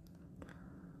bullshit.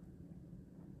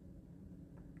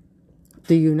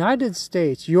 The United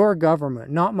States, your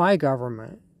government, not my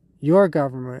government, your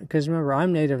government, because remember,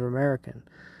 I'm Native American.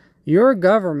 Your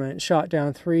government shot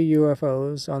down 3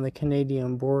 UFOs on the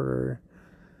Canadian border.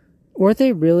 Were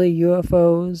they really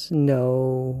UFOs?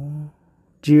 No.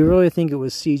 Do you really think it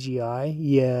was CGI?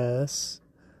 Yes.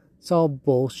 It's all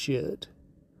bullshit.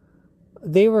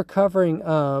 They were covering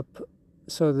up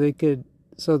so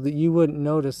that you wouldn't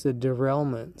notice the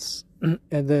derailments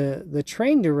and the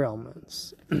train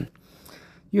derailments.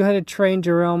 You had a train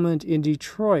derailment in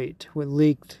Detroit with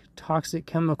leaked toxic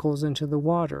chemicals into the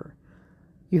water.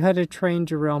 You had a train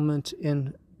derailment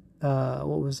in,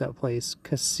 what was that place?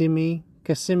 Kissimmee,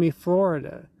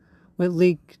 Florida, with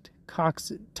leaked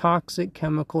toxic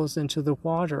chemicals into the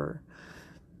water.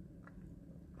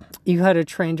 You had a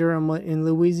train derailment in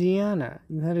Louisiana.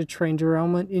 You had a train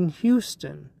derailment in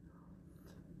Houston.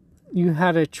 You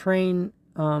had a train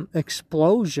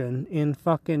explosion in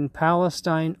fucking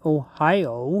Palestine,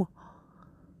 Ohio,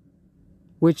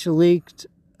 which leaked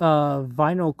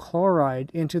vinyl chloride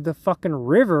into the fucking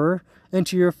river,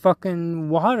 into your fucking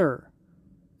water,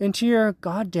 into your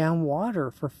goddamn water,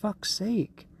 for fuck's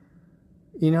sake.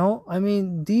 You know, I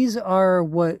mean, these are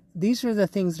the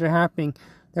things that are happening.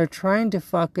 They're trying to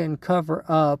fucking cover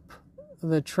up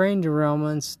the train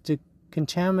derailments to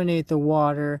contaminate the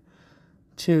water,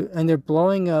 and they're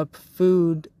blowing up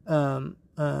food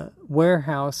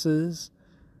warehouses.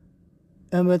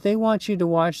 But they want you to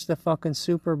watch the fucking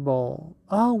Super Bowl.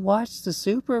 Oh, watch the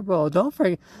Super Bowl. Don't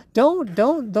forget.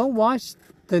 Don't watch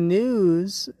the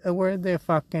news where the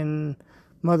fucking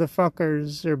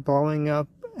motherfuckers are blowing up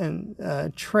and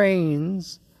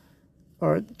trains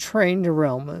or train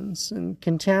derailments and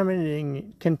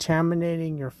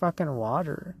contaminating your fucking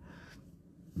water.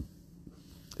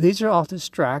 These are all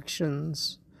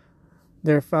distractions.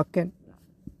 They're fucking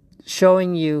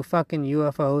showing you fucking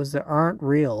UFOs that aren't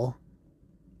real.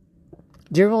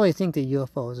 Do you really think that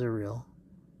UFOs are real?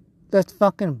 That's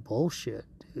fucking bullshit,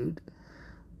 dude.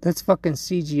 That's fucking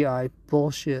CGI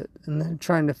bullshit. And they're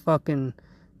trying to fucking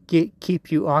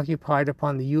keep you occupied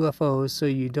upon the UFOs so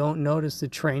you don't notice the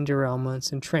train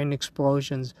derailments and train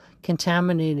explosions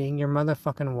contaminating your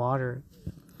motherfucking water.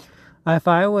 If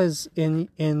I was in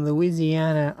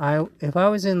Louisiana, I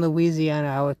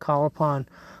would call upon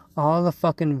all the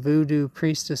fucking voodoo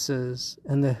priestesses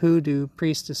and the hoodoo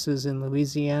priestesses in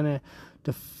Louisiana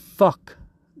to fuck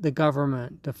the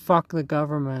government,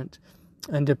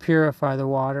 and to purify the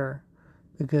water,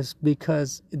 because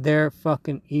they're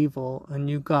fucking evil,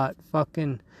 and you got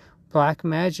fucking black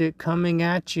magic coming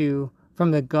at you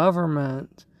from the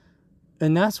government,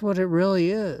 and that's what it really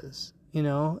is. You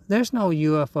know, there's no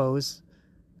UFOs.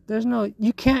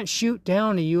 You can't shoot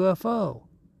down a UFO.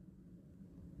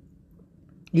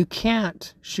 You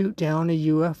can't shoot down a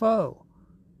UFO.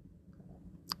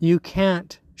 You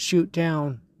can't shoot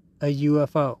down a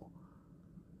UFO.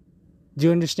 Do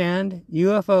you understand?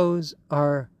 UFOs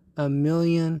are 1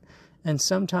 million and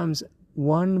sometimes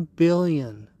 1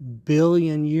 billion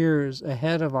years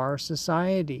ahead of our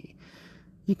society.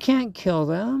 You can't kill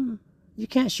them. You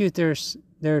can't shoot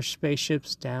their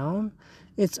spaceships down.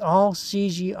 It's all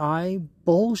CGI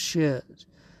bullshit.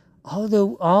 All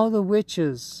the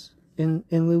witches in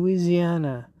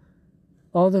Louisiana,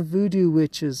 all the voodoo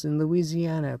witches in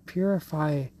Louisiana,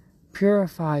 purify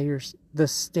the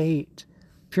state,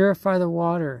 purify the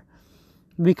water,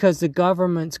 because the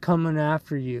government's coming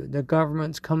after you. The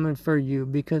government's coming for you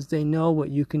because they know what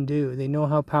you can do. They know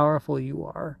how powerful you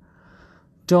are.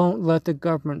 Don't let the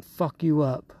government fuck you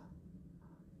up.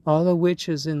 All the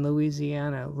witches in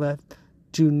Louisiana,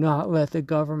 do not let the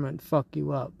government fuck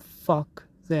you up. Fuck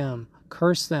them.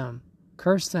 Curse them.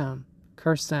 Curse them.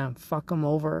 Curse them. Fuck them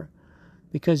over.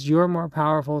 Because you're more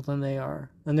powerful than they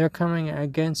are. And they're coming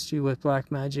against you with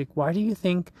black magic. Why do you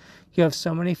think you have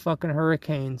so many fucking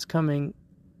hurricanes coming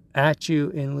at you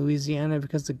in Louisiana?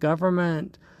 Because the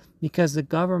government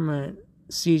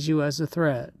sees you as a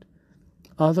threat.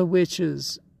 All the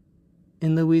witches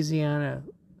in Louisiana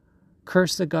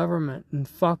curse the government and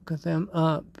fuck them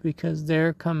up because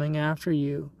they're coming after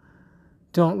you.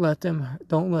 Don't let them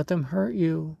hurt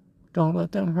you. Don't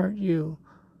let them hurt you.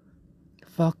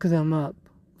 Fuck them up.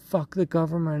 Fuck the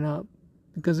government up.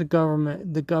 Because the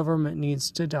government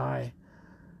needs to die.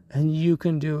 And you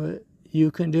can do it.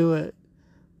 You can do it.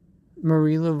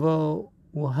 Marie Laveau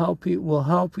will help you. Will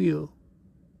help you.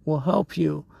 Will help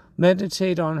you.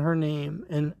 Meditate on her name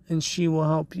and she will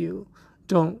help you.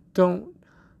 Don't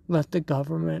let the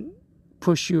government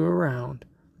push you around.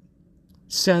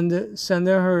 Send the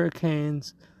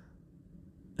hurricanes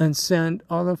and send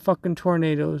all the fucking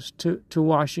tornadoes to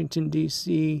Washington,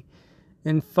 D.C.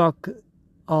 and fuck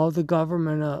all the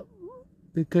government up.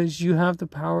 because you have the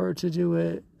power to do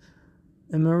it.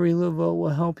 And Marie Laveau will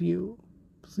help you.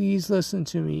 Please listen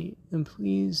to me and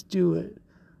please do it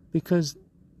because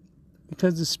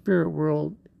the spirit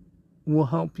world will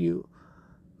help you.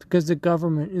 Because the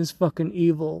government is fucking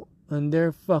evil and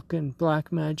they're fucking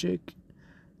black magic,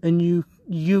 and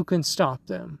you can stop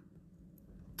them.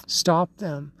 Stop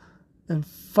them and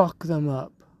fuck them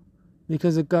up.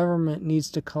 Because the government needs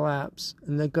to collapse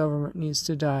and the government needs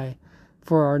to die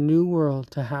for our new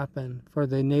world to happen, for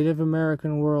the Native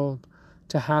American world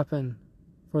to happen,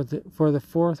 for the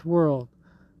fourth world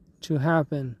to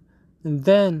happen. And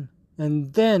then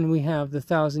we have the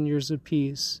 1,000 years of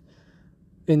peace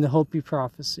in the Hopi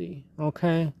prophecy.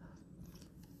 Okay?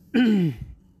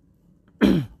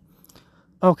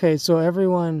 Okay, so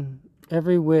everyone,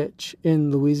 every witch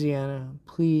in Louisiana,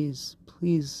 please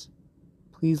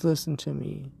listen to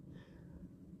me.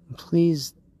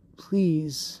 Please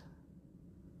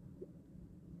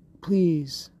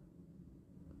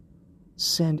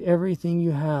send everything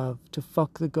you have to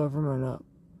fuck the government up.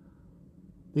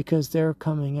 Because they're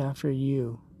coming after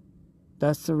you.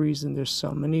 That's the reason there's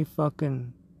so many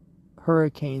fucking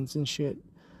hurricanes and shit.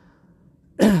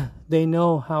 They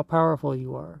know how powerful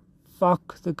you are.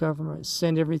 Fuck the government.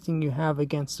 Send everything you have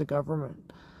against the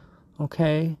government.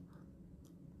 Okay?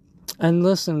 And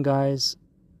listen, guys.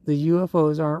 The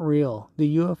UFOs aren't real.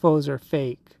 The UFOs are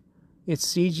fake. It's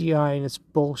CGI and it's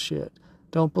bullshit.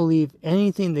 Don't believe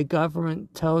anything the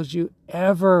government tells you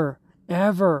ever.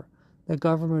 Ever. The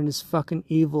government is fucking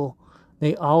evil.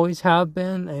 They always have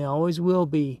been. They always will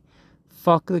be.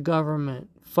 Fuck the government.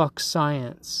 Fuck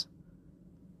science.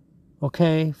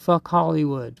 Okay? Fuck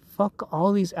Hollywood. Fuck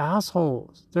all these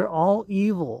assholes. They're all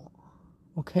evil.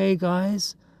 Okay,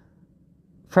 guys?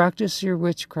 Practice your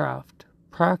witchcraft.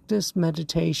 Practice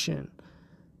meditation.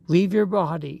 Leave your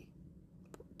body.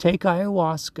 Take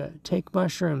ayahuasca. Take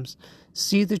mushrooms.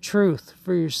 See the truth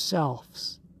for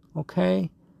yourselves. Okay?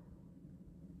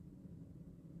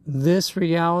 This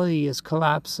reality is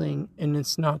collapsing and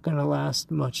it's not going to last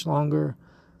much longer.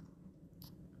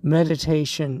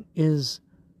 Meditation is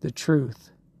the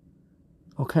truth.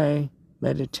 Okay?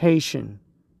 Meditation.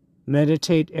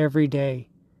 Meditate every day.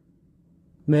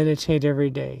 Meditate every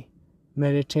day.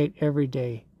 Meditate every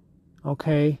day.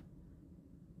 Okay?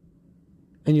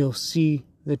 And you'll see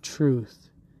the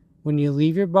truth. When you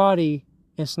leave your body,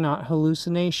 it's not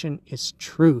hallucination, it's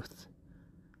truth.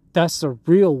 That's the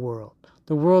real world.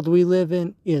 The world we live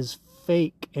in is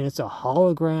fake and it's a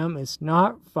hologram. It's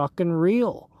not fucking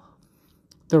real.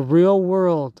 The real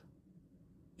world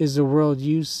is the world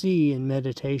you see in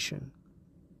meditation.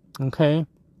 Okay?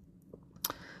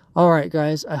 Alright,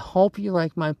 guys. I hope you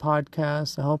like my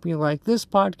podcast. I hope you like this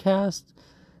podcast.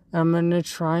 I'm going to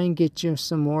try and get you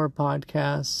some more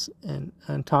podcasts and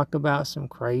talk about some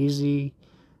crazy...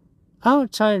 I'll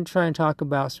try and talk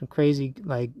about some crazy,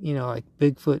 like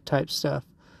Bigfoot type stuff.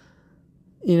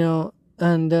 And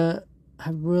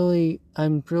I'm really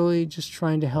just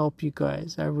trying to help you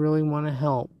guys. I really want to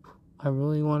help. I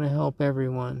really want to help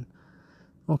everyone.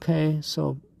 Okay,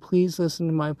 so please listen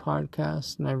to my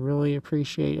podcast, and I really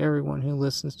appreciate everyone who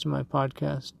listens to my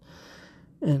podcast.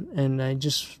 And I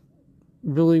just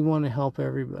really want to help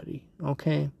everybody,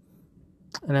 okay?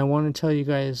 And I want to tell you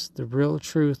guys the real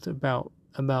truth about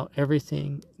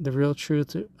everything. The real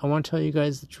truth. I want to tell you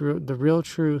guys the real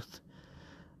truth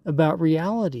about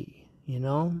reality,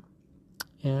 and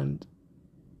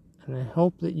I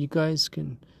hope that you guys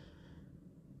can.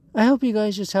 I hope you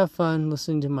guys just have fun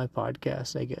listening to my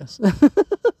podcast, I guess.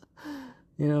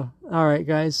 All right,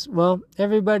 guys. Well,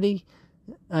 everybody,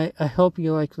 I hope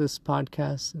you like this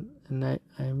podcast, and I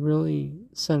really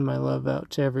send my love out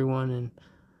to everyone,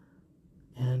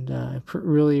 and I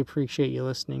really appreciate you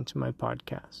listening to my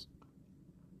podcast.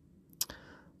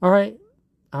 All right.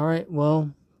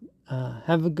 Well,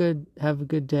 have a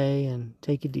good day and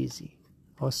take it easy.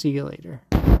 I'll see you later.